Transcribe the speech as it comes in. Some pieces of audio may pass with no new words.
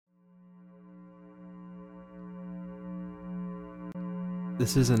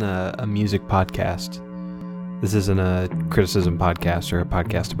This isn't a music podcast. This isn't a criticism podcast or a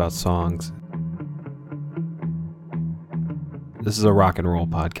podcast about songs. This is a rock and roll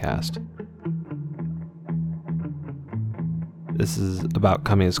podcast. This is about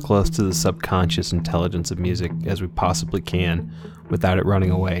coming as close to the subconscious intelligence of music as we possibly can without it running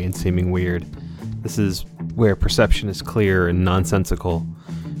away and seeming weird. This is where perception is clear and nonsensical.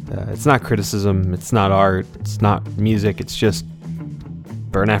 It's not criticism, it's not art, it's not music, it's just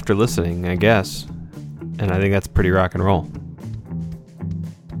burn after listening, I guess. And I think that's pretty rock and roll.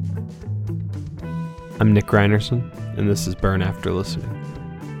 I'm Nick Reinerson, and this is Burn After Listening.